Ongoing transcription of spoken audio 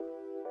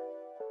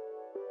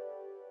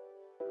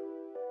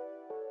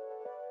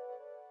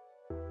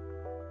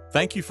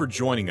Thank you for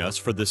joining us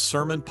for this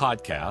sermon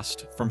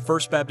podcast from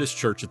First Baptist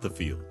Church at the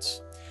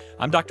Fields.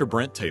 I'm Dr.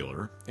 Brent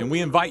Taylor, and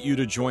we invite you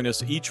to join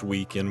us each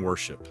week in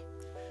worship.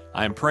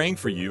 I am praying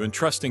for you and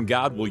trusting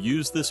God will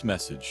use this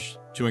message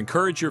to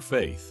encourage your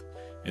faith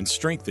and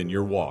strengthen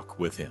your walk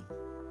with Him.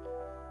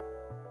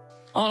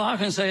 All I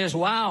can say is,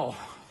 wow.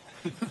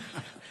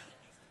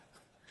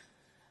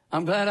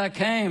 I'm glad I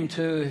came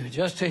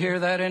just to hear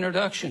that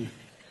introduction.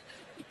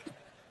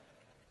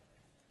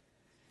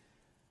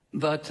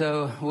 But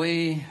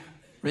we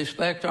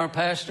respect our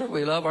pastor.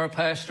 We love our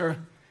pastor.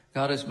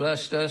 God has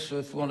blessed us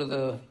with one of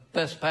the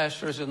best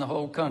pastors in the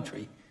whole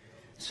country.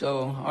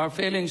 So our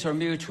feelings are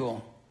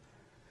mutual.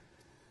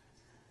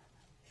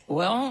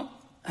 Well,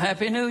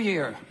 Happy New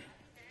Year.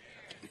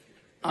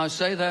 I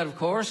say that, of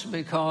course,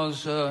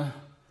 because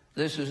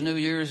this is New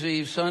Year's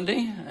Eve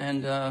Sunday,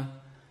 and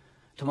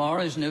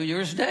tomorrow is New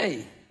Year's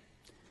Day.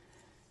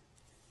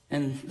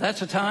 And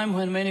that's a time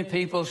when many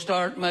people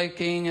start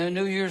making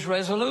New Year's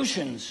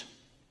resolutions.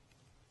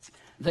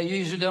 They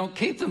usually don't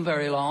keep them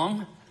very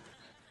long,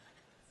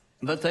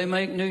 but they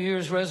make New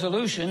Year's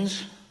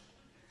resolutions.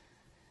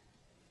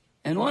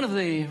 And one of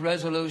the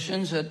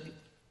resolutions that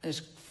is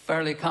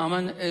fairly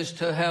common is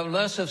to have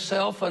less of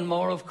self and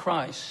more of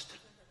Christ.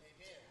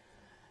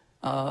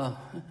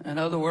 In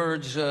other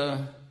words,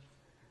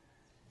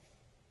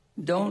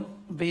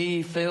 don't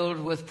be filled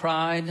with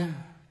pride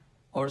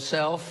or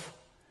self.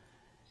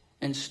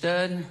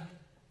 Instead,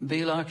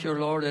 be like your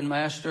Lord and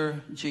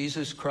Master,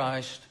 Jesus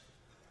Christ,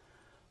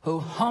 who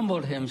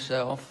humbled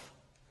himself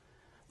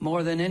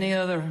more than any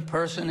other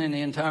person in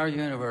the entire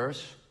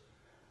universe.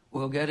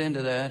 We'll get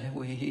into that.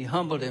 He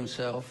humbled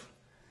himself.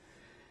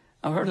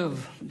 I heard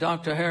of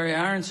Dr. Harry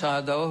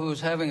Ironside, though, who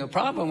was having a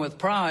problem with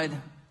pride.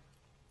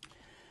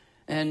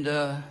 And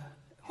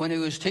when he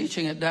was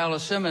teaching at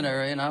Dallas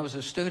Seminary, and I was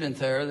a student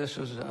there, this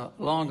was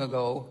long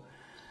ago,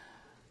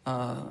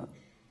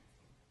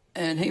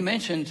 and he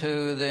mentioned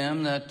to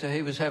them that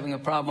he was having a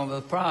problem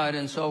with pride.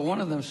 And so one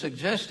of them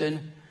suggested,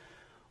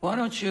 why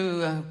don't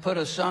you put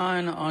a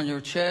sign on your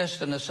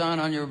chest and a sign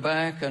on your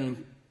back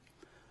and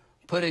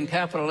put in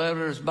capital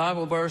letters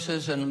Bible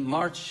verses and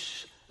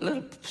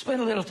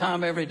spend a little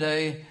time every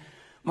day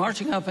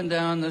marching up and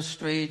down the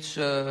streets,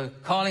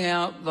 calling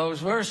out those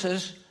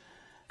verses,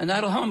 and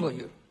that'll humble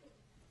you.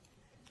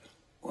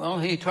 Well,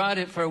 he tried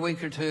it for a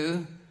week or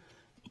two,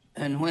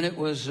 and when it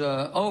was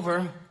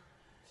over,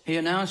 he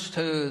announced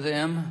to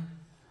them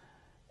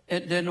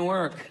it didn't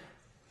work,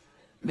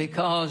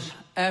 because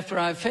after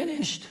I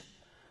finished,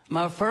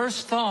 my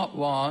first thought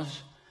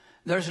was,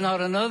 there's not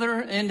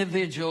another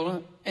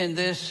individual in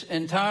this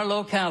entire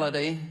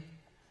locality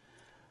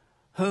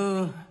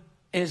who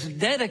is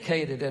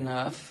dedicated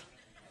enough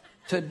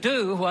to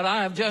do what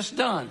I have just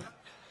done.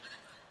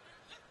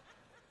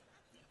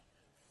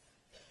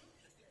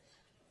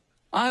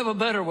 I have a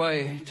better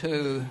way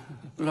to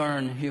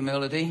learn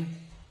humility,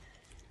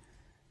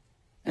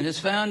 and it's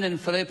found in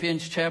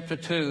Philippians chapter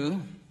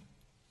 2.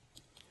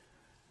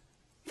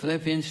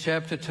 Philippians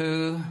chapter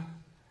 2.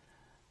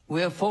 We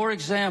have 4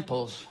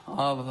 examples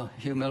of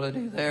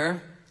humility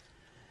there.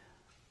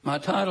 My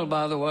title,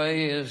 by the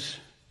way, is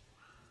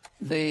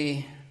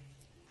The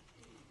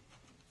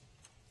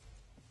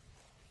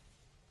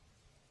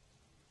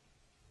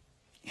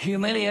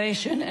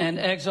Humiliation and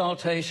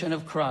Exaltation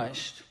of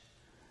Christ.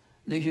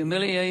 The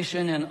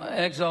humiliation and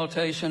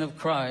exaltation of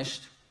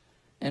Christ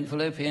in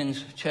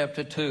Philippians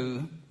chapter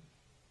 2.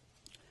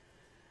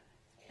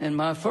 And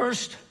my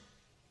first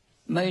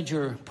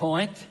major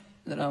point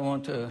that I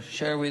want to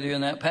share with you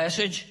in that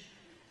passage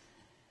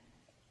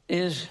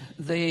is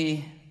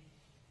the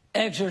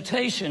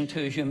exhortation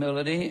to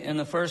humility in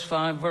the first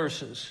 5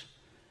 verses.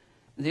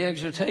 The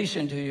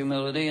exhortation to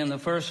humility in the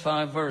first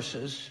 5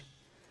 verses.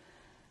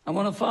 I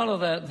want to follow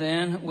that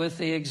then with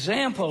the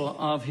example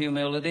of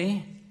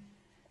humility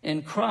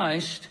in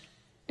Christ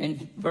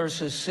in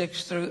verses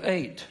 6 through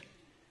 8.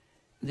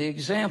 The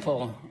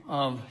example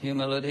of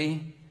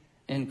humility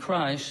in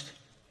Christ,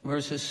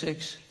 verses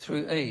 6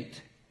 through 8.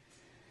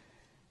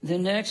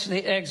 Then next,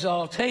 the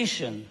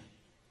exaltation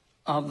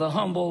of the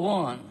humble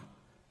one.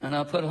 And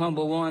I put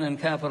humble one in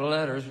capital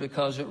letters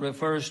because it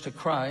refers to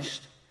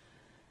Christ.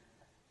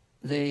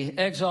 The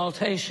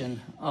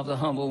exaltation of the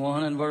humble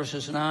one in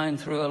verses 9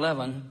 through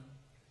 11.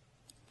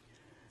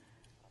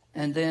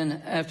 And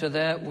then after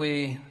that,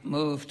 we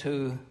move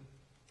to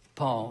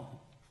Paul.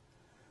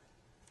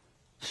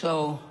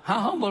 So,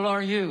 how humble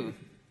are you?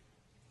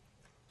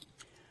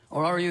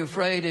 Or are you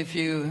afraid if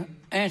you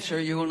answer,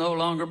 you will no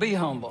longer be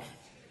humble?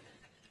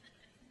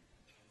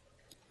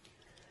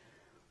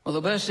 Well,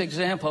 the best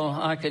example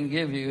I can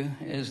give you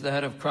is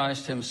that of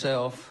Christ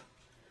himself.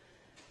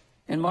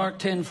 In Mark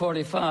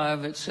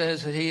 10:45, it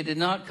says that he did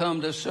not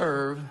come to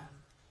serve.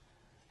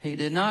 He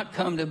did not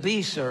come to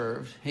be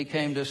served. He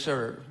came to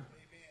serve.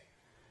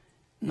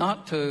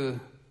 Not to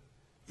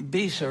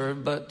be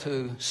served, but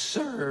to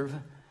serve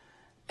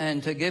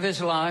and to give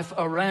his life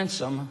a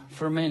ransom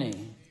for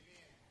many.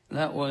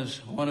 That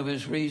was one of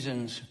his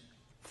reasons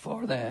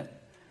for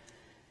that.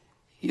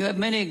 You have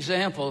many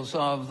examples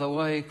of the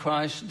way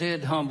Christ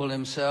did humble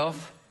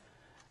himself.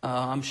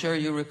 I'm sure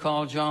you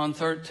recall John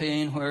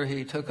 13, where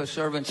he took a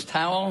servant's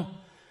towel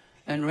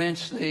and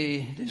rinsed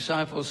the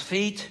disciples'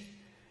 feet,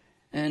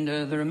 and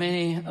there are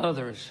many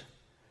others.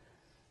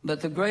 But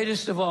the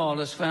greatest of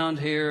all is found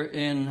here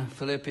in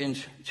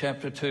Philippians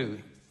chapter 2.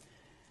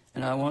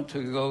 And I want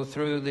to go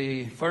through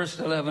the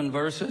first 11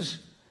 verses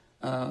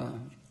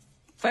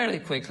fairly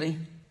quickly.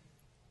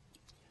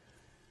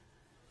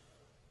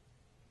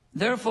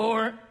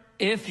 Therefore,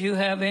 if you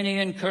have any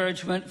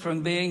encouragement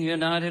from being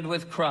united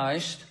with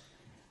Christ,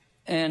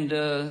 and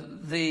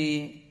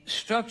the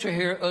structure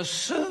here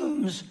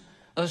assumes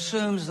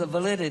the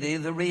validity,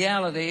 the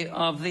reality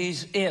of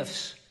these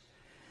ifs.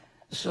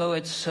 So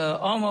it's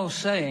almost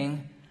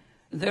saying,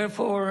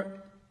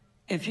 therefore,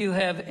 if you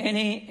have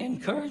any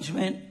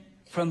encouragement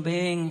from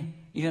being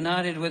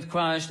united with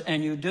Christ,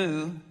 and you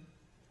do,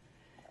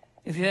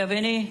 if you have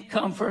any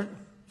comfort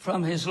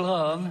from his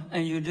love,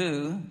 and you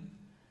do,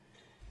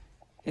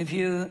 if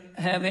you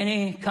have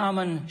any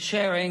common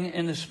sharing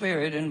in the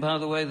Spirit, and by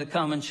the way, the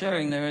common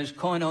sharing there is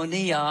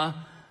koinonia,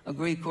 a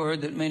Greek word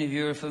that many of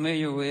you are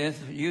familiar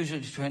with, usually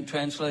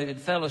translated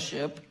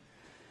fellowship.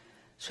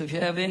 So if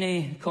you have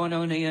any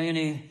koinonia,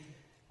 any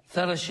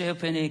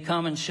fellowship, any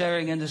common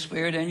sharing in the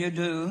Spirit, and you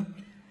do,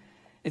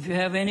 if you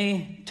have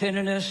any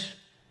tenderness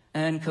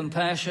and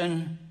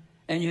compassion,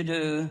 and you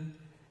do,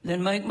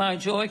 then make my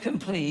joy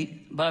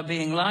complete by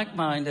being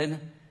like-minded,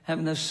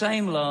 having the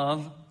same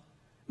love,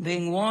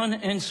 being one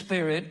in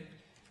spirit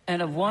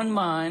and of one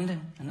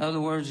mind. In other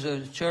words,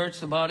 the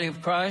church, the body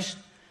of Christ,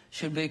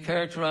 should be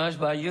characterized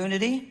by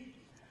unity.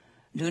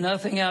 Do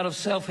nothing out of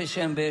selfish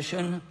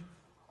ambition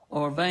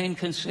or vain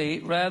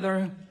conceit,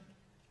 rather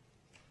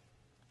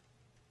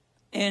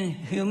in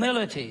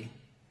humility.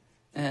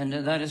 And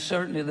that is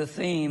certainly the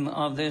theme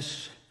of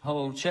this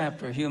whole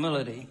chapter,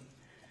 humility.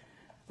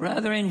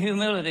 Rather in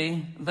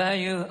humility,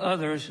 value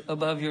others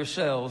above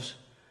yourselves,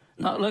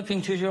 not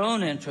looking to your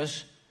own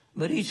interests,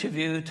 but each of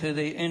you to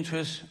the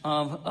interests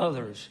of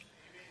others.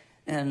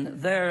 And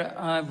there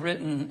I've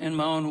written in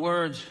my own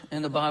words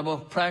in the Bible,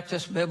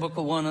 practice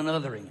biblical one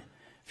anothering.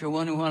 If you're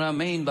wondering what I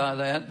mean by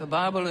that, the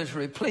Bible is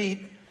replete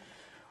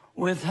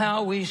with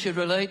how we should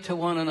relate to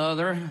one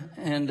another.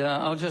 And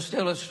I'll just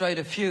illustrate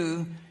a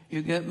few.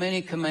 You get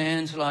many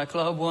commands like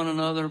love one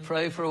another,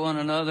 pray for one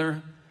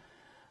another,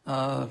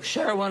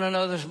 share one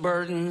another's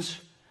burdens,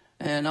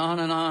 and on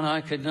I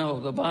could know.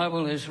 The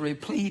Bible is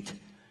replete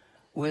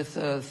with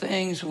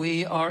things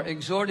we are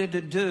exhorted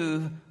to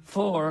do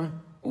for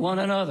one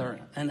another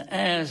and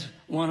as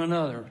one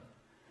another.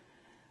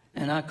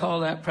 And I call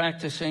that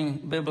practicing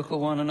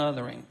biblical one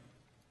anothering.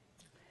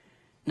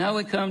 Now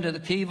we come to the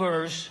key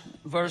verse,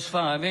 verse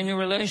 5. In your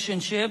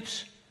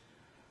relationships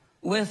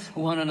with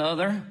one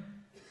another,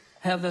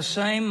 have the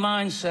same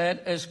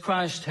mindset as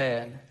Christ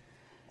had.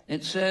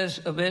 It says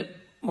a bit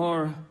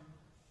more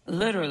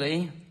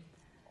literally,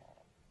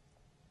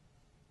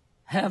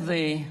 have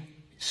the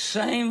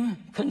same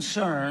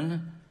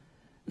concern,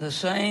 the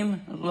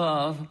same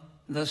love,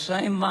 the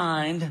same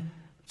mind.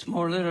 It's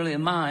more literally a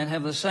mind.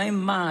 Have the same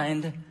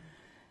mind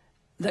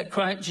that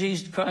Christ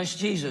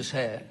Jesus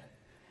had.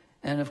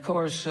 And of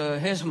course,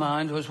 his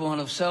mind was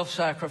one of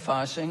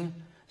self-sacrificing,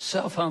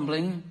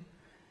 self-humbling,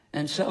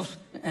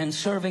 and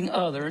serving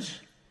others.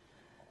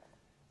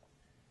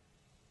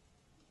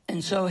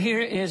 And so here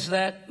is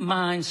that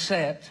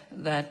mindset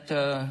that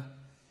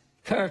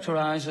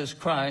characterizes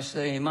Christ,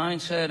 the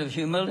mindset of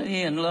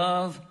humility and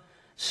love,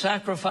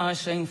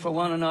 sacrificing for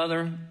one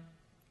another.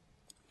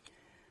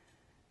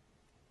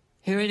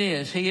 Here it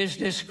is. He is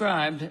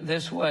described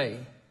this way.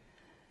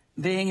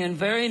 Being in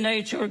very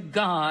nature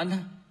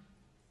God,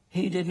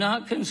 he did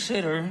not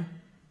consider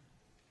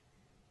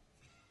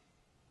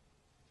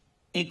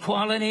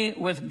equality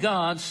with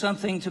God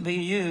something to be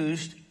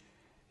used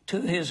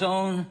to his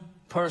own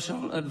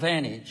personal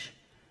advantage.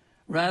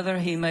 Rather,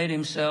 he made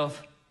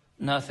himself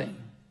nothing.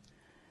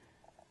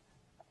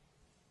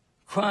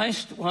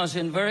 Christ was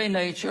in very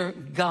nature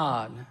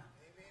God.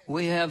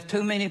 We have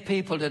too many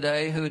people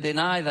today who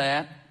deny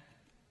that.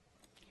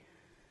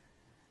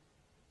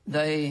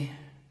 They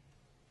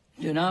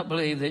do not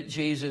believe that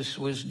Jesus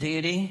was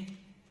deity.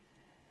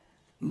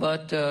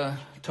 But to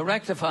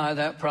rectify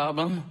that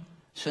problem,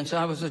 since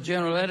I was the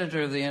general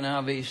editor of the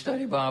NIV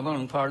Study Bible,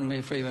 and pardon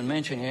me for even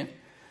mentioning it,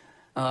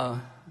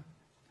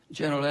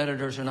 general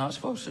editors are not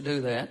supposed to do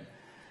that.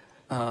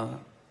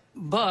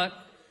 But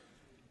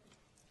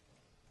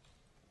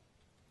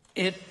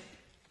it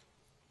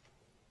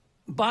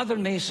bothered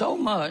me so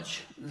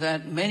much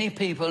that many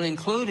people,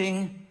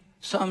 including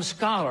some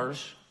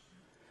scholars,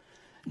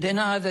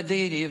 deny the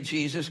deity of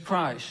Jesus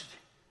Christ.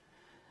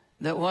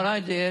 That what I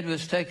did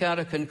was take out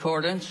a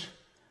concordance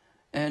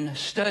and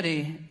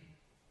study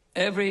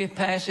every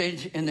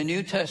passage in the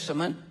New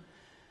Testament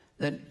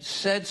that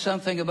said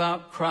something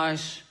about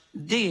Christ's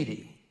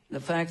deity,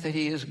 the fact that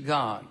he is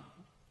God.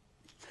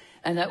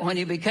 And that when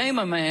he became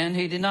a man,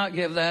 he did not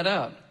give that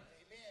up.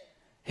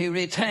 He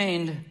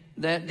retained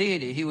that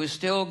deity. He was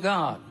still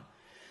God.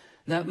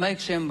 That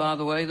makes him, by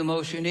the way, the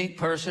most unique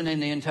person in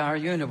the entire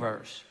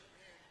universe.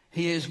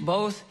 He is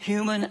both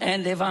human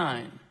and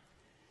divine.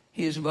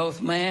 He is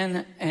both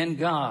man and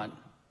God.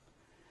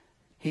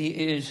 He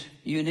is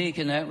unique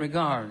in that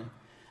regard.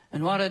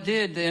 And what I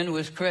did then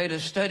was create a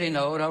study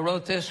note. I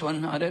wrote this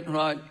one. I didn't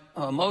write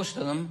most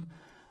of them,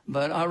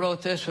 but I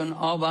wrote this one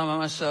all by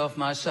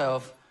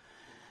myself.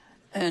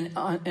 And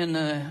in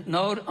the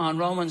note on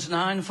Romans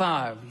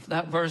 9:5,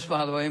 that verse,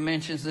 by the way,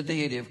 mentions the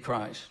deity of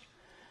Christ.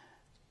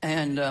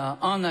 And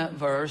on that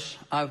verse,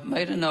 I've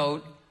made a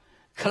note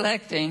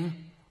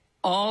collecting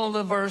all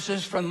the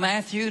verses from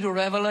Matthew to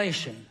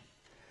Revelation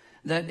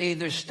that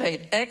either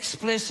state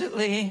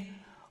explicitly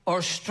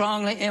or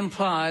strongly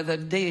imply the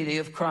deity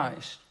of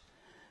Christ.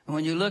 And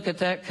when you look at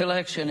that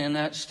collection in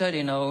that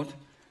study note,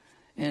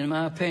 in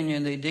my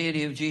opinion, the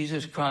deity of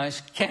Jesus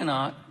Christ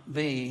cannot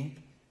be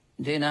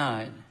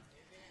denied.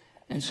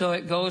 And so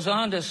it goes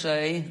on to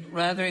say,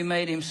 rather he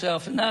made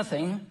himself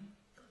nothing.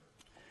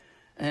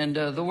 And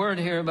the word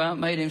here about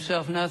made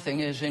himself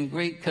nothing is in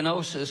Greek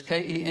kenosis,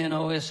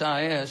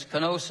 K-E-N-O-S-I-S,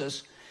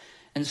 kenosis.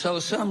 And so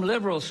some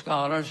liberal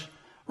scholars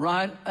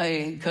write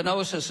a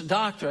kenosis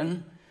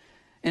doctrine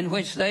in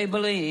which they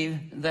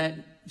believe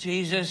that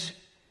Jesus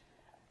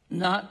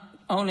not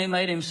only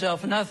made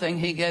himself nothing,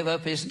 he gave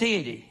up his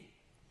deity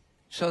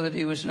so that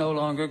he was no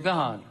longer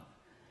God.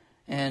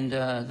 And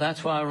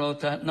that's why I wrote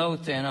that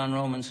note then on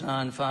Romans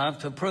 9:5,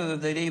 to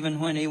prove that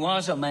even when he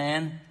was a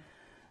man,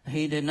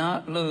 he did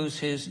not lose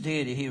his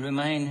deity. He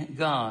remained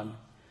God.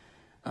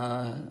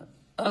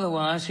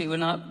 Otherwise, he would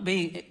not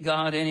be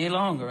God any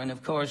longer. And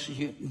of course,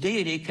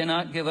 deity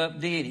cannot give up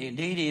deity.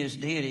 Deity is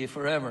deity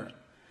forever.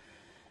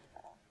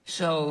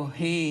 So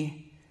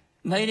he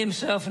made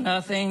himself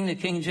nothing. The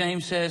King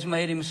James says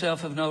made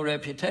himself of no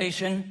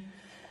reputation.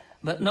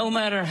 But no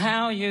matter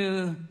how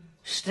you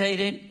state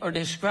it or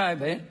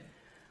describe it,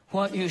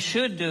 what you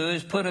should do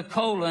is put a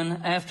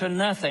colon after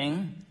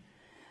nothing,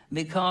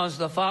 because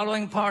the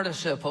following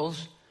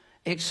participles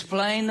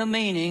explain the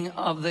meaning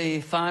of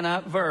the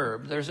finite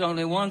verb. There's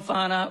only one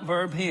finite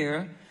verb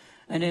here,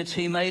 and it's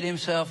he made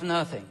himself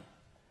nothing.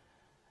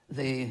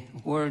 The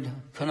word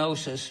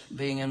kenosis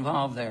being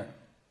involved there.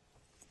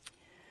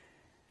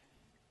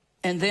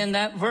 And then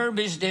that verb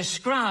is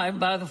described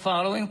by the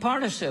following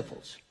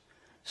participles.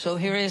 So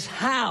here is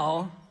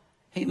how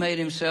he made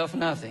himself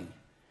nothing.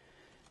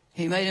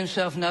 He made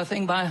himself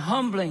nothing by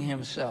humbling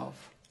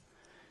himself,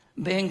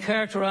 being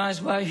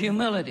characterized by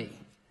humility.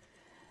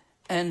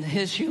 And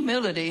his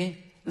humility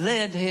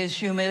led to his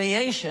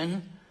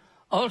humiliation,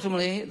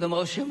 ultimately the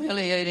most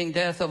humiliating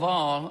death of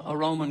all, a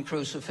Roman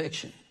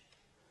crucifixion.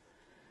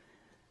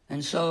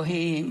 And so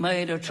he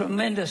made a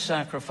tremendous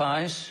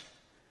sacrifice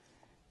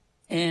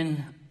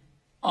in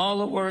all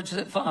the words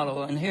that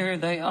follow, and here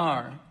they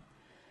are.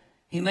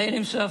 He made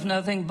himself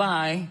nothing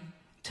by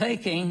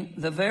taking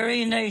the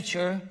very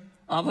nature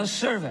of a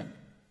servant.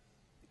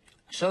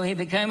 So he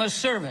became a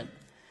servant.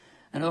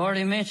 And I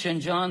already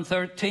mentioned John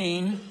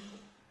 13,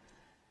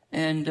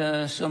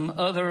 and some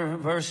other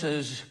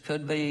verses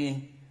could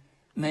be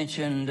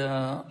mentioned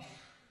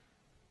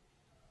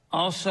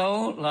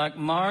also, like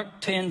Mark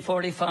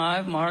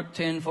 10:45. Mark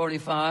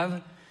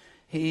 10:45,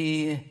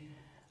 he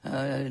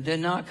did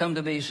not come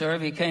to be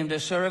served. He came to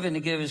serve and to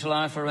give his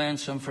life a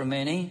ransom for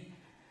many.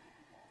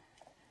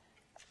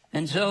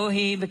 And so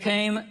he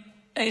became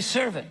a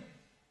servant.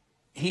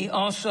 He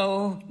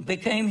also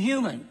became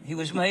human. He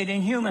was made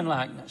in human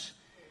likeness.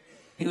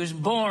 He was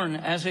born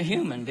as a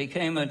human,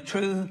 became a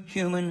true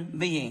human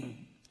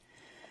being.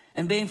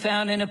 And being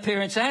found in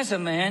appearance as a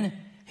man,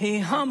 he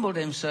humbled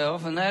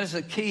himself. And that is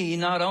the key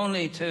not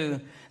only to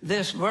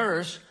this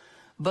verse,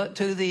 but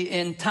to the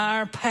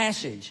entire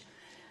passage.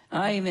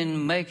 I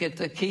even make it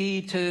the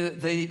key to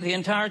the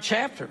entire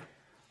chapter,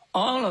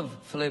 all of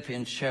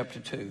Philippians chapter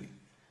 2.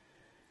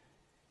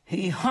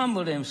 He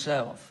humbled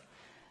himself.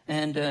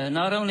 And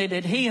not only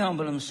did he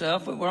humble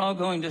himself, but we're all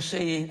going to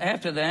see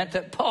after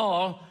that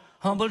Paul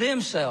humbled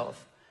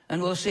himself.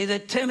 And we'll see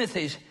that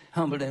Timothy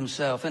humbled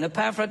himself and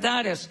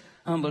Epaphroditus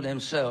humbled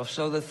himself.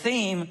 So the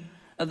theme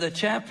of the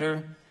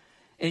chapter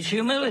is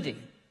humility.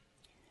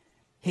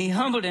 He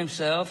humbled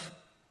himself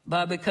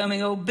by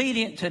becoming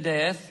obedient to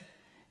death,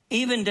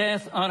 even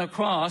death on a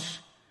cross,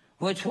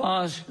 which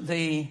was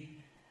the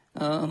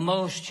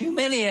most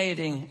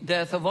humiliating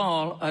death of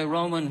all, a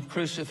Roman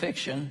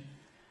crucifixion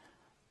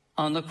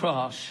on the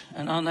cross.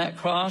 And on that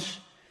cross,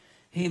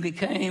 he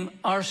became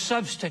our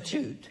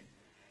substitute.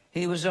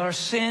 He was our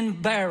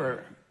sin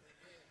bearer.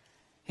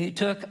 He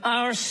took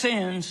our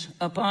sins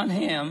upon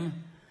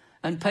him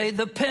and paid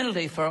the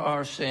penalty for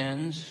our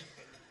sins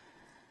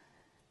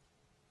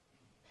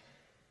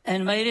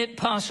and made it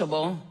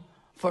possible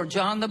for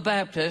John the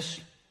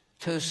Baptist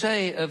to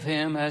say of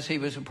him as he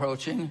was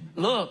approaching,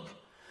 "Look,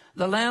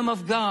 the Lamb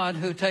of God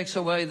who takes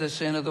away the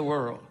sin of the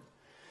world."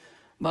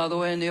 By the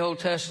way, in the Old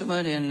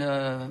Testament, in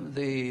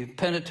the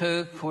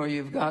Pentateuch, where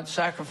you've got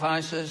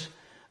sacrifices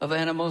of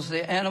animals,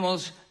 the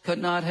animals could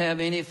not have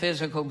any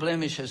physical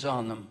blemishes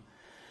on them.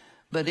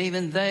 But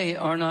even they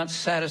are not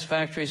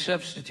satisfactory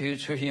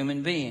substitutes for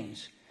human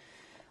beings.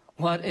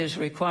 what is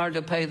required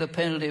to pay the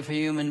penalty for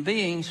human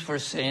beings for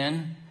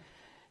sin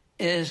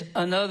is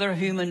another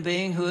human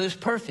being who is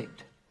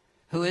perfect,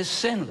 who is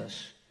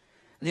sinless.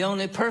 The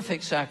only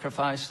perfect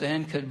sacrifice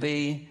then could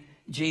be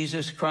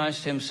Jesus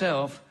Christ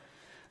himself,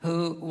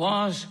 who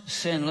was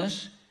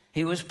sinless.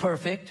 He was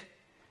perfect,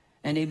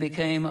 and he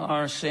became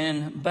our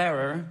sin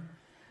bearer.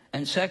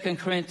 And 2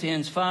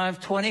 Corinthians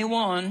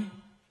 5:21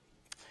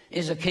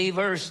 is a key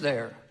verse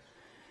there.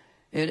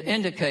 It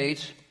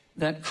indicates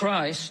that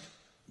Christ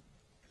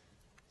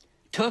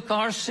took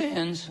our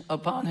sins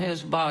upon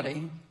his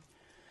body,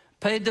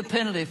 paid the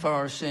penalty for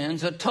our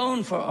sins,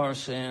 atoned for our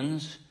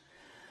sins,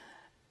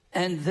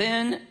 and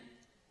then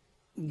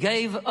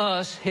gave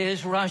us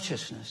his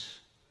righteousness.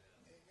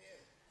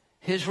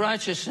 His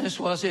righteousness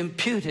was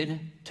imputed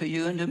to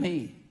you and to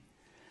me.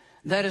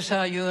 That is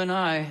how you and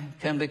I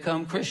can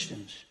become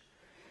Christians.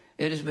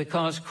 It is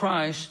because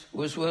Christ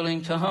was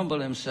willing to humble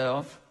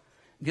himself,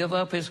 give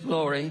up his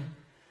glory,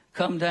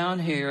 come down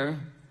here,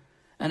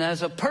 and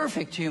as a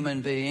perfect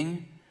human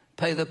being,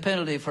 pay the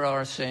penalty for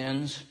our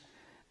sins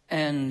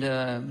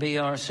and be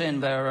our sin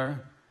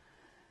bearer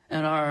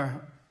and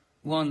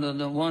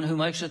the one who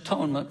makes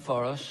atonement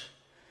for us.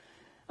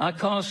 I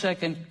call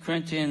 2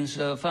 Corinthians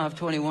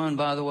 5:21,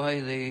 by the way,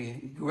 the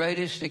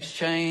greatest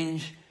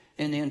exchange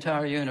in the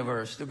entire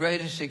universe, the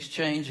greatest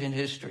exchange in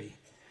history.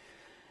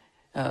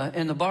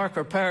 In the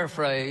Barker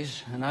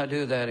paraphrase, and I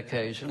do that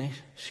occasionally,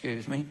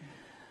 excuse me,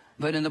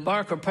 but in the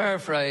Barker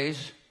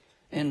paraphrase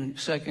in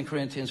 2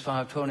 Corinthians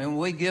 5:20,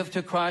 we give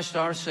to Christ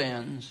our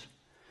sins,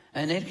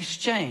 and in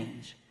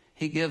exchange,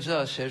 he gives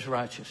us his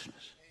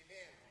righteousness.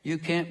 You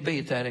can't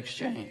beat that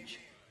exchange.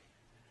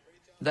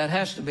 That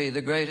has to be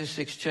the greatest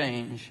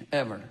exchange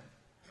ever.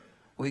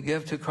 We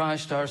give to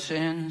Christ our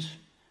sins,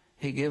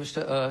 he gives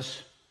to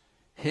us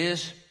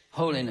his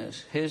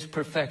holiness, his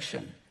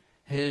perfection,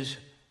 his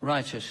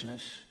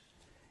righteousness.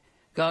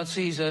 God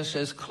sees us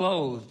as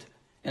clothed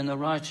in the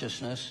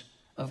righteousness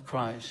of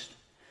Christ.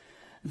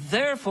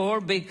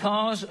 Therefore,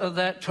 because of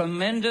that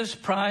tremendous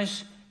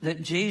price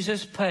that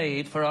Jesus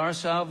paid for our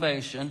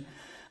salvation,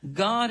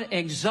 God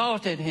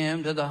exalted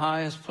him to the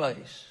highest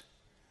place.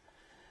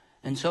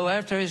 And so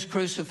after his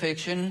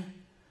crucifixion,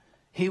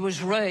 he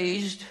was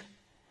raised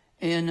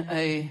in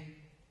a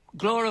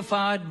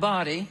glorified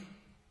body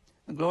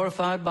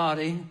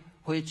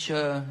which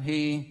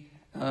he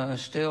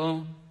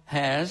still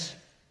has.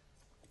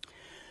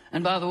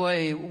 And by the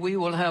way, we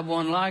will have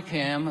one like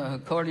him,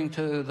 according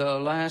to the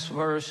last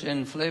verse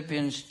in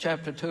Philippians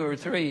chapter 2 or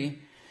 3.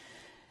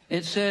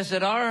 It says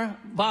that our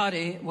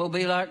body will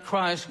be like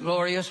Christ's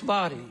glorious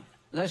body.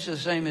 That's the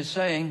same as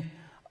saying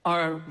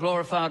our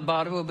glorified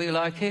body will be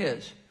like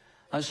his.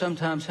 I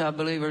sometimes have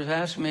believers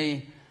ask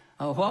me,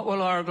 what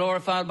will our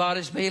glorified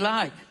bodies be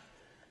like?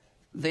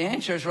 The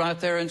answer is right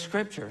there in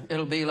Scripture.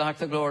 It'll be like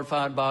the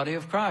glorified body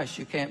of Christ.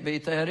 You can't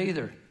beat that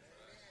either.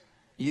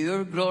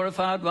 Your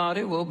glorified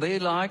body will be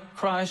like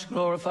Christ's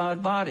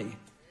glorified body,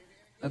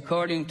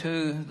 according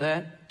to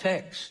that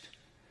text.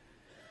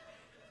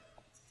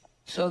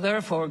 So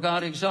therefore,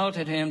 God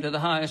exalted him to the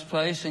highest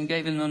place and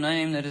gave him the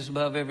name that is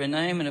above every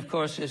name. And of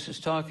course, this is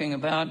talking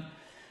about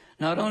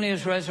not only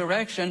his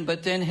resurrection,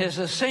 but then his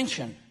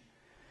ascension.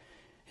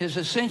 His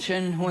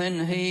ascension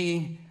when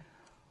he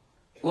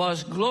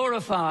was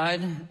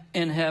glorified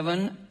in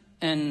heaven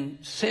and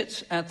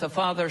sits at the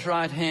Father's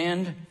right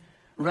hand,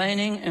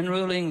 reigning and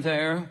ruling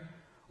there,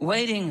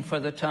 waiting for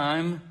the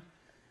time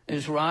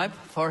is ripe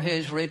for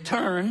his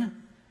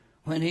return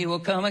when he will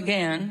come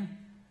again.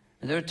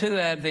 There are two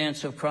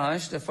advents of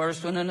Christ, the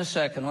first one and the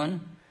second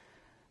one.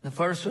 The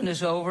first one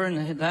is over,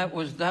 and that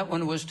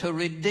one was to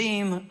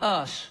redeem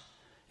us.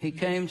 He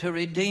came to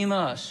redeem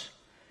us.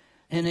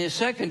 In his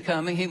second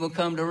coming, he will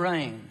come to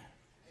reign.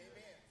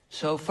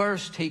 So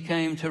first, he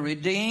came to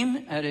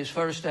redeem at his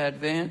first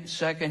advent.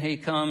 Second, he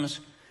comes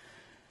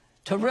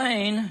to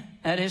reign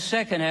at his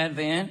second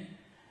advent.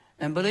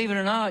 And believe it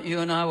or not, you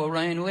and I will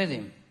reign with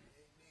him.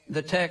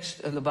 The text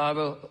of the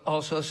Bible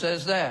also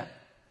says that.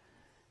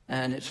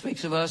 And it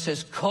speaks of us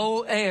as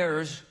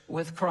co-heirs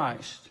with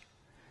Christ.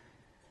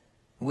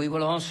 We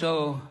will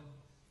also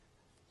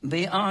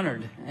be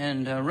honored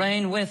and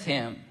reign with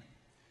him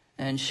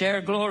and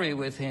share glory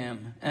with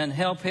him and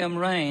help him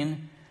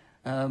reign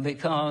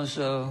because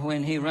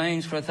when he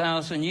reigns for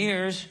 1,000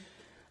 years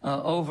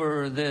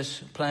over this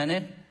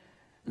planet,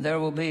 there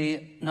will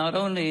be not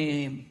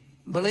only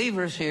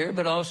believers here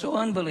but also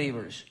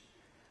unbelievers,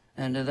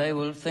 and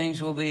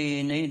things will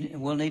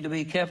need to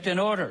be kept in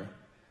order.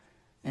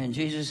 And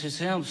Jesus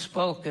himself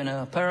spoke in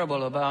a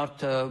parable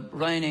about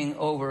reigning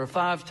over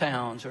 5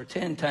 towns or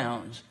 10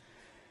 towns.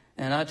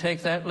 And I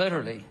take that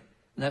literally,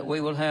 that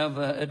we will have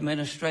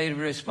administrative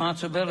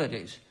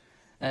responsibilities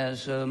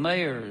as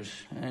mayors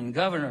and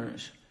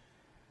governors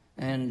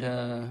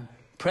and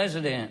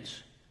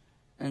presidents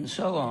and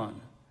so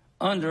on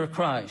under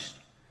Christ.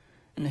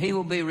 And he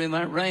will be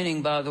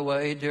reigning, by the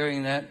way,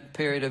 during that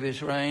period of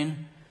his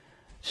reign,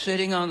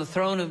 sitting on the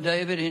throne of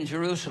David in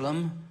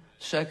Jerusalem.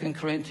 2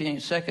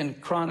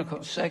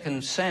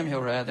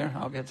 Samuel,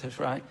 I'll get this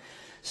right.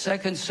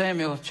 2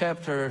 Samuel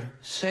chapter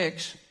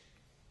 6,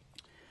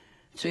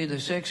 it's either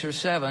 6 or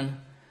 7,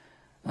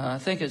 I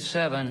think it's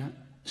 7,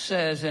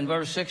 says in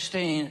verse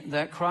 16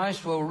 that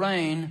Christ will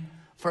reign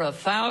for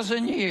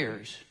 1,000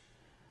 years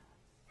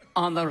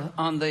and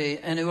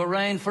he will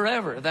reign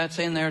forever. That's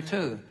in there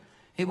too.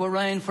 He will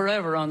reign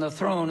forever on the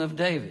throne of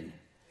David.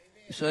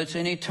 So it's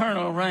an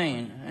eternal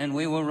reign, and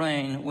we will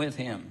reign with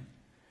him.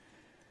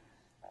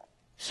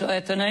 So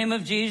at the name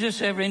of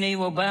Jesus, every knee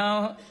will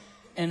bow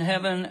in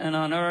heaven and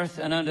on earth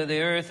and under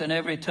the earth, and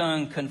every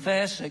tongue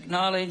confess,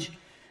 acknowledge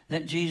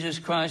that Jesus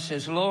Christ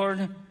is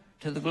Lord,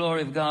 to the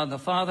glory of God the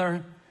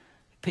Father.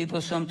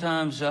 People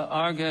sometimes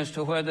argue as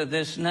to whether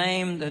this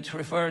name that's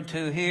referred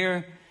to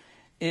here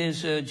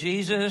is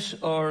Jesus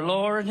or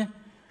Lord.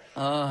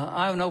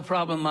 I have no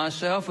problem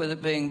myself with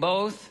it being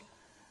both.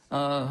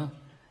 And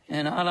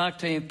I like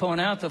to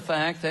point out the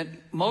fact that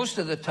most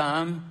of the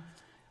time,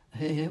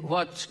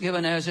 what's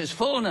given as his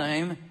full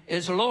name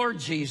is Lord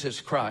Jesus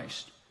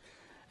Christ.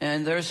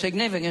 And there's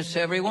significance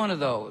to every one of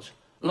those.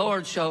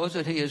 Lord shows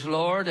that he is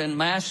Lord and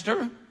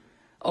Master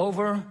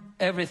over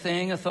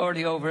everything,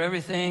 authority over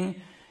everything.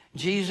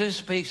 Jesus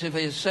speaks of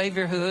his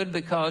Saviorhood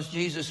because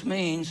Jesus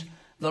means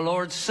the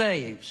Lord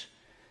saves.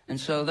 And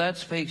so that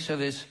speaks of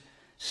his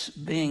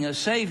being a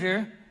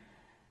Savior.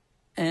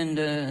 And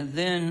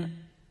then,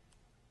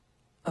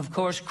 of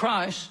course,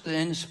 Christ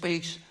then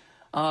speaks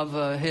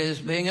of his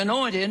being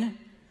anointed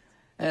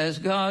as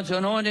God's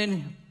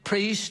anointed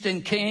priest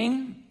and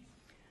king.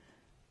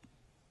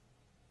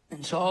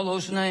 And so all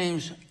those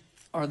names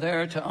are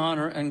there to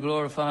honor and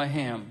glorify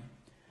him.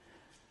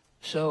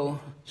 So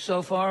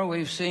far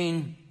we've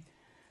seen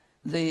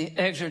the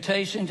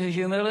exhortation to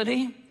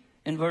humility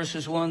in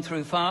verses 1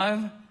 through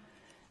 5,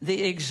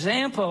 the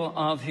example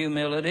of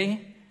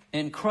humility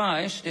in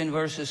Christ in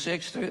verses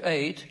 6 through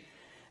 8,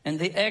 and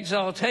the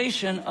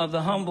exaltation of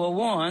the humble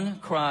one,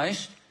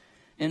 Christ,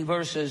 in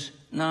verses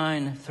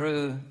 9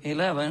 through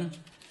 11.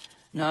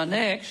 Now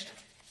next,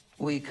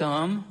 we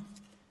come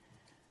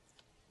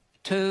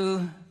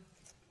to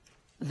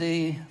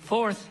the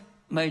fourth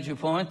major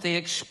point, the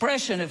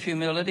expression of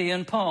humility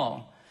in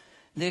Paul.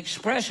 The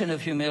expression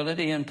of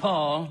humility in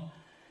Paul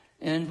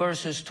in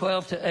verses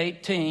 12 to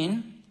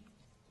 18.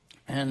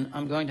 And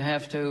I'm going to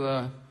have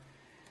to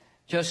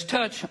just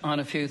touch on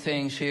a few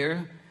things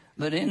here.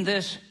 But in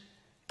this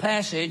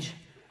passage,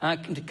 I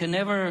can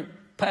never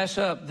pass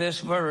up this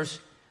verse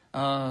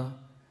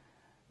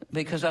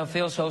because I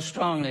feel so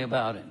strongly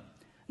about it.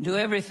 Do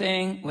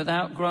everything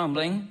without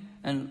grumbling.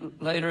 And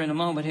later in a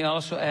moment, he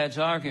also adds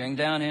arguing.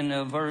 Down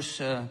in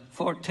verse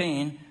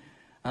 14,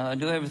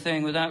 do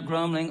everything without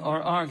grumbling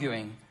or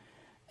arguing.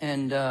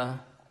 And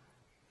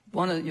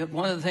one of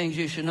the things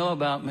you should know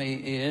about me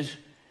is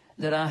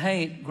that I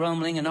hate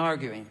grumbling and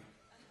arguing.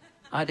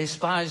 I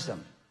despise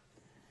them.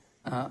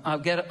 I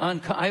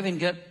even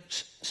get,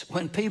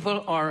 when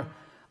people are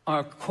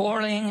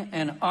quarreling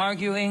and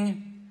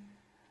arguing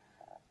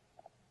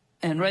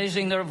and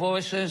raising their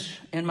voices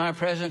in my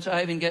presence,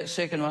 I even get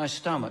sick in my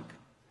stomach.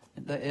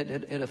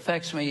 It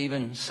affects me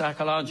even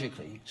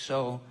psychologically.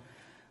 So,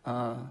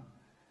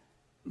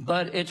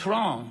 but it's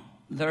wrong.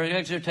 There are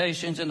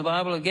exhortations in the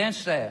Bible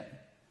against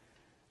that.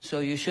 So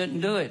you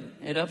shouldn't do it.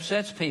 It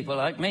upsets people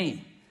like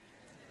me.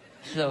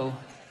 So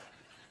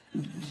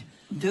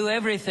do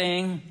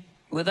everything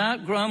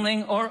without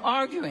grumbling or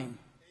arguing.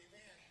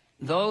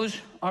 Those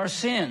are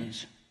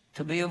sins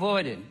to be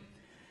avoided.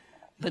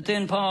 But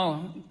then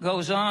Paul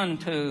goes on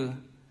to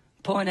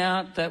point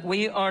out that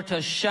we are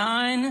to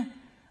shine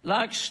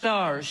like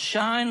stars,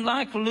 shine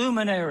like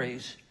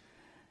luminaries.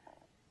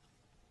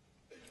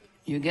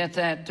 You get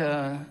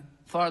that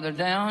farther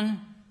down.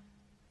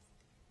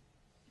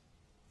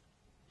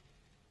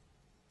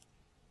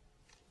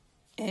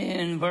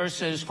 In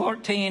verses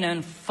 14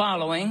 and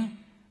following,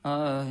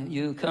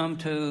 you come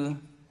to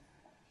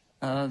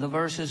the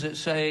verses that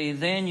say,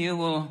 then you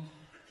will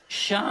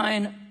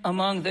shine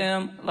among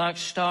them like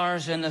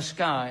stars in the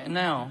sky.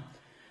 Now,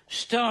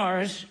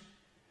 stars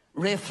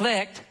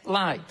reflect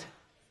light.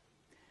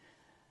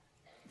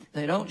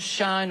 They don't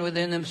shine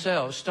within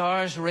themselves.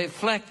 Stars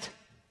reflect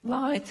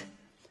light,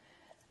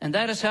 and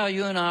that is how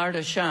you and I are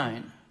to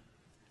shine.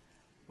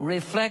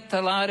 Reflect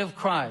the light of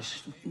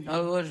Christ. In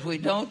other words, we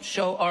don't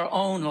show our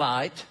own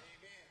light.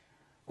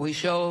 We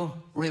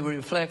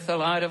reflect the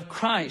light of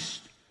Christ.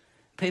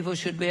 People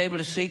should be able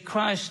to see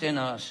Christ in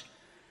us,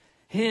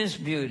 his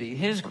beauty,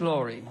 his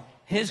glory,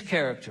 his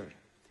character.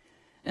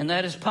 And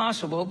that is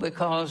possible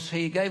because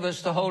he gave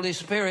us the Holy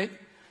Spirit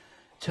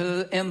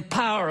to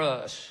empower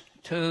us,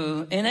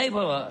 to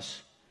enable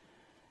us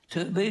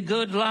to be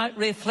good light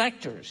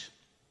reflectors.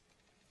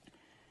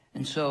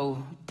 And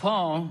so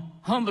Paul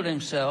humbled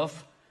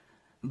himself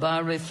by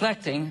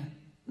reflecting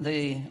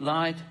the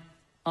light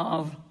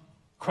of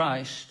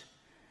Christ.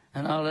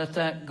 And I'll let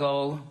that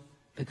go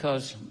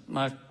because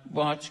my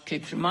watch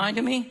keeps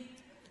reminding me.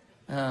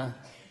 And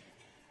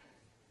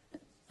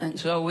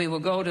so we will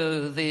go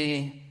to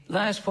the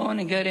last point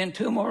and get in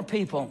two more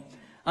people.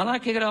 I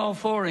like to get all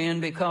four in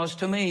because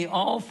to me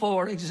all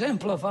four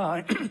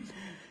exemplify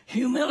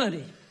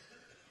humility.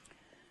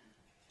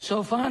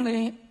 So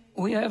finally,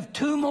 we have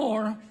two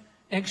more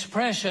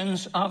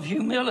expressions of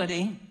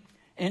humility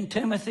in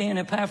Timothy and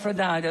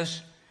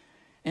Epaphroditus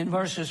in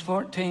verses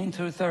 14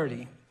 through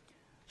 30.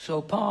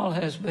 So Paul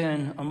has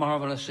been a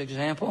marvelous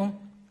example.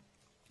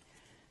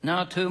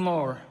 Now two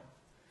more.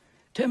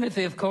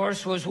 Timothy, of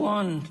course, was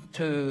won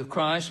to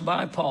Christ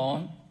by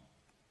Paul.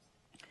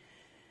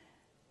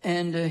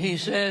 And he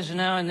says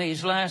now in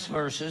these last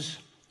verses,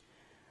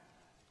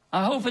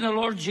 I hope in the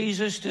Lord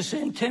Jesus to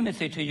send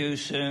Timothy to you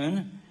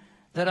soon,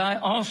 that I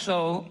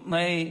also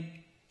may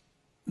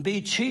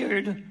be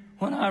cheered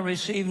when I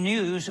receive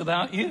news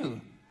about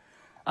you.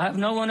 I have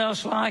no one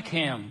else like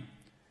him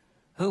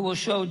who will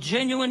show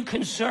genuine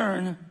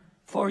concern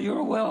for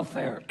your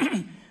welfare.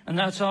 And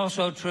that's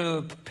also true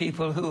of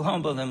people who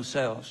humble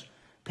themselves,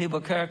 people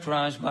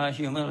characterized by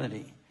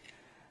humility.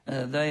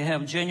 They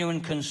have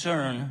genuine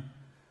concern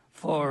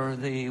for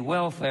the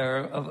welfare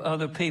of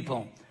other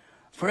people.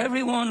 For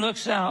everyone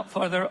looks out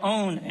for their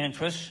own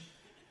interests,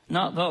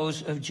 not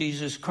those of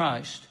Jesus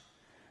Christ.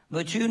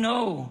 But you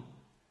know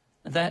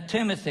that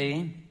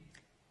Timothy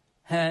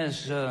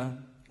has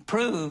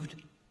proved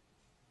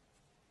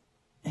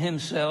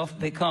himself,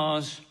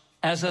 because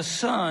as a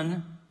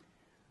son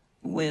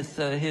with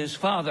his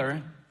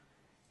father,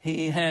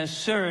 he has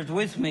served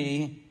with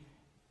me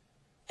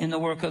in the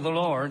work of the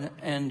Lord.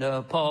 And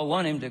Paul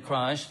won him to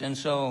Christ, and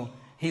so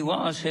he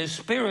was his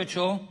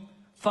spiritual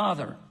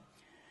father.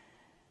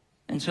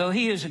 And so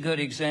he is a good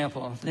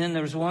example. Then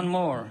there's one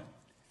more,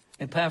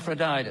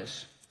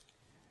 Epaphroditus.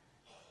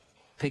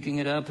 Picking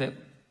it up at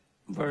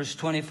verse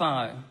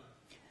 25.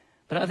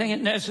 But I think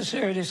it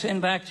necessary to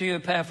send back to you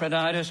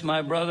Epaphroditus,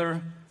 my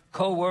brother,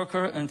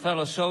 co-worker, and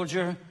fellow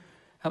soldier.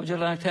 How would you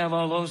like to have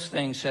all those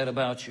things said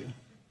about you?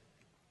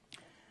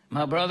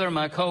 My brother,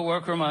 my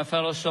co-worker, my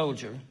fellow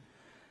soldier,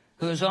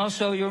 who is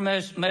also your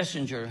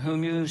messenger,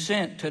 whom you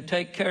sent to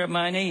take care of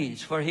my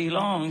needs, for he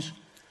longs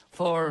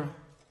for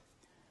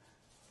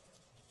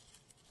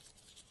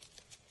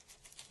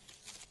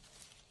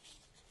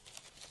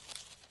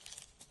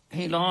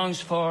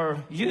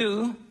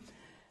you,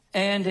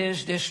 and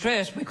is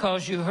distressed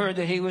because you heard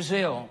that he was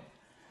ill.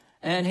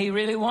 And he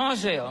really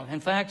was ill.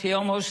 In fact, he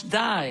almost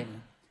died.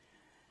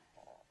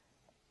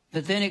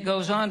 But then it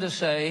goes on to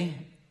say,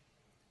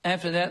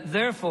 after that,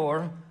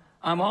 therefore,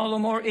 I'm all the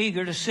more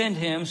eager to send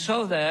him,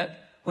 so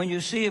that when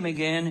you see him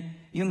again,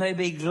 you may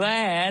be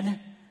glad.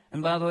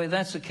 And by the way,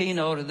 that's the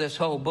keynote of this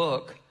whole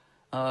book.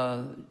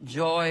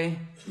 Joy,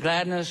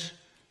 gladness,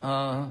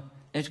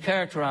 it's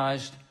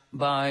characterized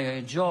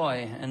by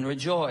joy and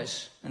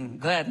rejoice and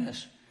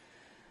gladness.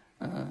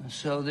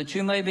 So that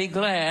you may be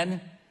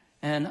glad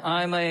and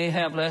I may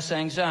have less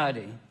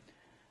anxiety.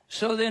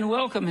 So then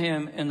welcome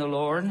him in the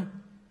Lord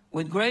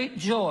with great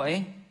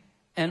joy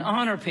and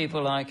honor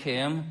people like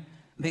him,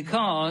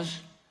 because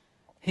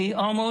he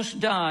almost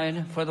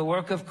died for the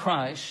work of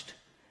Christ.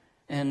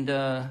 And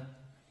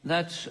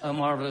that's a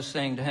marvelous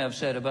thing to have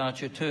said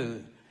about you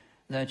too,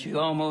 that you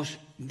almost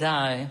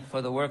die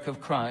for the work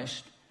of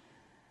Christ.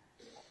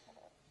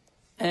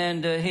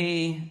 And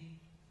he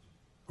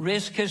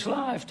risked his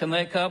life to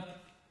make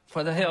up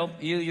for the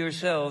help you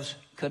yourselves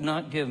could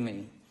not give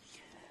me.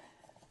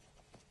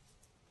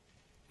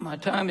 My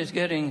time is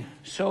getting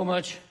so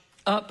much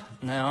up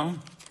now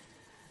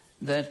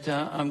that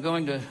I'm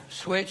going to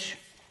switch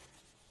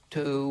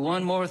to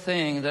one more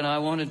thing that I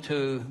wanted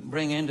to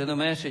bring into the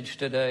message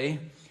today.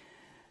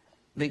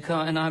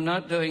 And I'm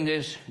not doing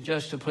this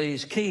just to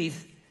please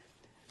Keith,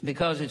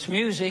 because it's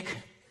music,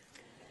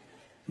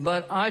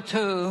 but I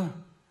too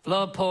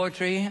love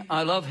poetry.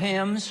 I love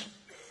hymns.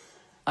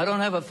 I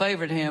don't have a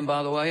favorite hymn,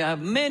 by the way. I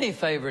have many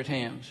favorite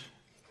hymns,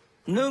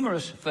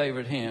 numerous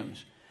favorite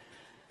hymns.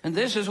 And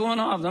this is one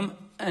of them.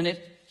 And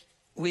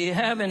we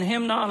have in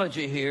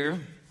hymnology here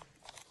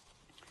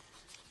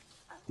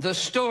the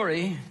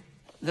story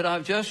that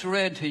I've just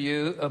read to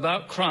you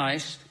about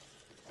Christ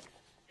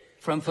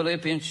from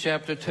Philippians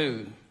chapter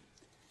 2.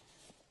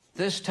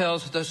 This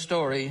tells the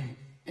story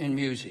in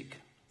music.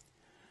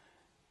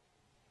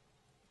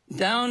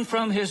 Down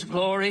from his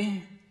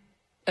glory,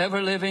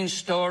 ever-living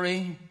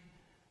story,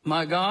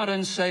 my God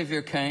and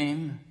Savior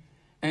came,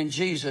 and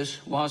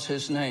Jesus was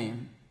his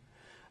name.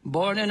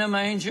 Born in a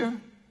manger,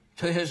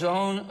 to his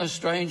own a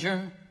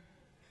stranger,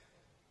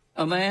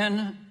 a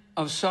man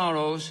of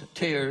sorrows,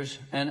 tears,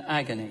 and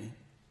agony.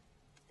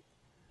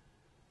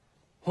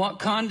 What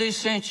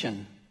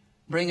condescension,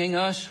 bringing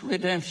us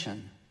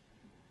redemption,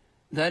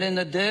 that in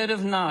the dead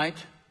of night,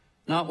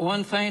 not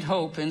one faint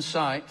hope in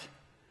sight,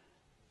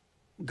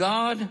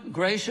 God,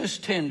 gracious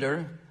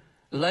tender,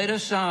 laid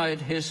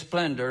aside his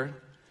splendor,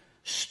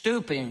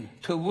 stooping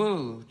to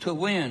woo, to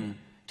win,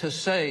 to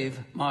save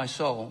my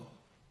soul.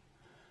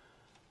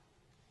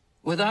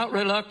 Without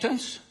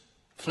reluctance,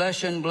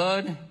 flesh and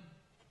blood,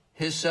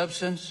 his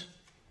substance,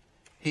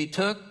 he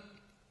took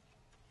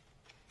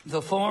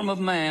the form of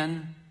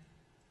man,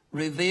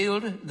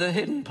 revealed the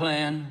hidden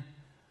plan.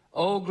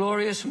 O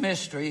glorious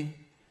mystery,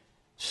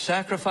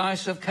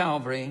 sacrifice of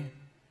Calvary,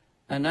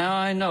 and now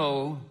I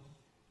know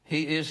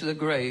he is the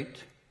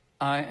great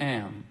I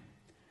am.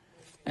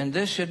 And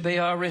this should be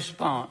our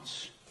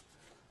response.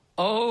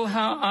 Oh,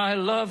 how I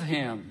love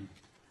him.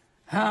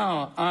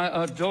 How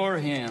I adore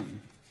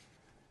him.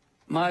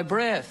 My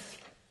breath,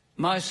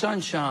 my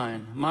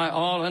sunshine, my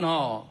all in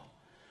all.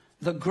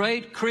 The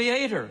great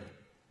Creator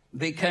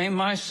became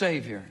my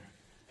Savior,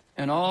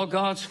 and all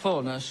God's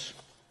fullness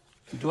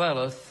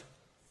dwelleth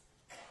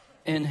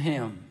in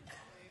him.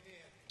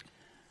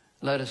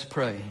 Let us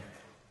pray.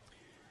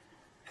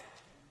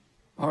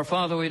 Our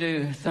Father, we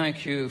do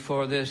thank you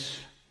for this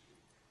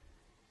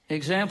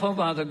example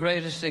by the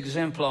greatest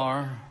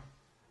exemplar,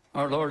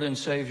 our Lord and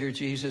Savior,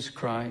 Jesus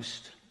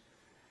Christ.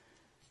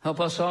 Help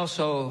us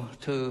also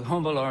to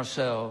humble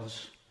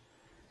ourselves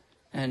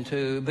and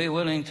to be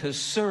willing to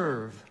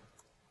serve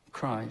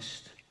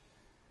Christ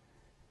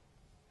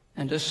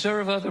and to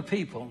serve other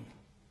people,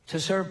 to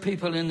serve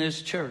people in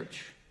this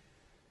church,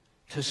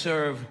 to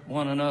serve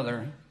one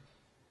another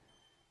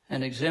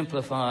and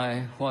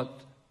exemplify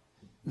what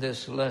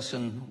this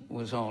lesson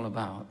was all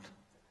about.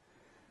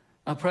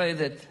 I pray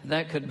that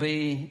that could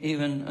be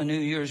even a New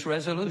Year's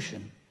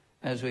resolution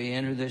as we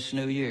enter this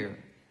new year.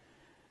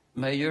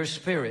 May your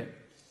Spirit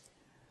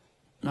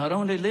not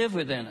only live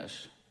within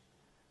us,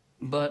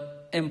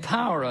 but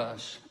empower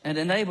us and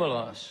enable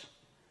us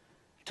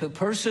to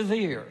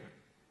persevere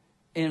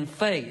in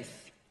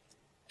faith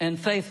and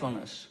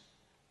faithfulness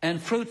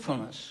and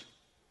fruitfulness,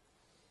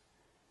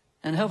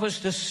 and help us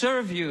to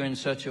serve you in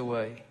such a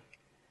way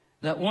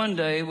that one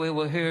day we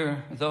will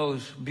hear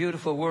those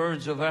beautiful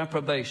words of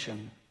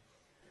approbation.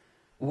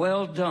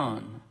 Well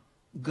done,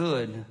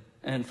 good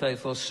and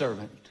faithful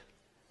servant.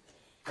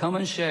 Come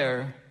and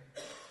share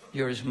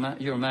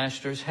your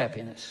master's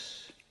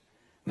happiness.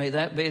 May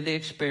that be the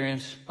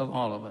experience of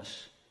all of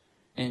us.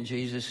 In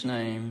Jesus'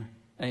 name,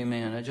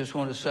 amen. I just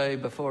want to say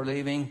before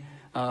leaving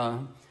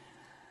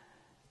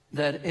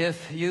that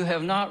if you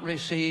have not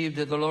received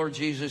the Lord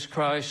Jesus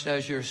Christ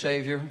as your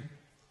Savior,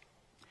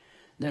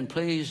 then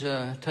please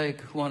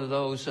take one of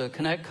those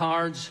Connect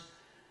cards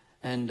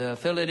and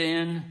fill it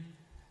in.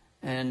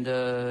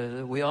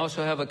 And we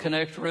also have a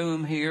Connect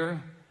room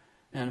here.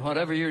 And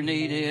whatever your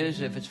need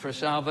is, if it's for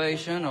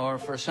salvation or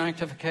for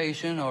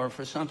sanctification or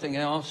for something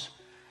else,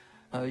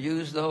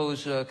 use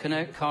those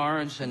Connect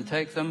cards and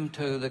take them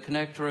to the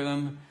Connect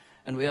room.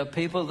 And we have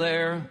people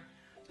there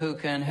who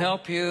can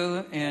help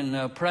you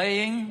in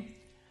praying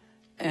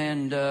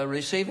and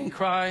receiving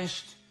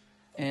Christ,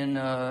 in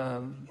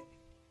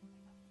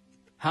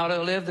how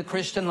to live the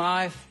Christian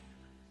life,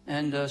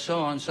 and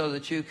so on, so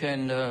that you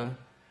can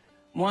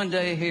one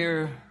day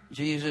hear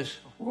Jesus'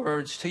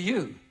 words to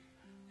you.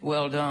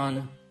 Well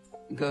done,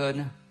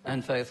 good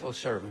and faithful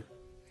servant.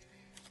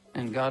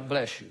 And God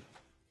bless you.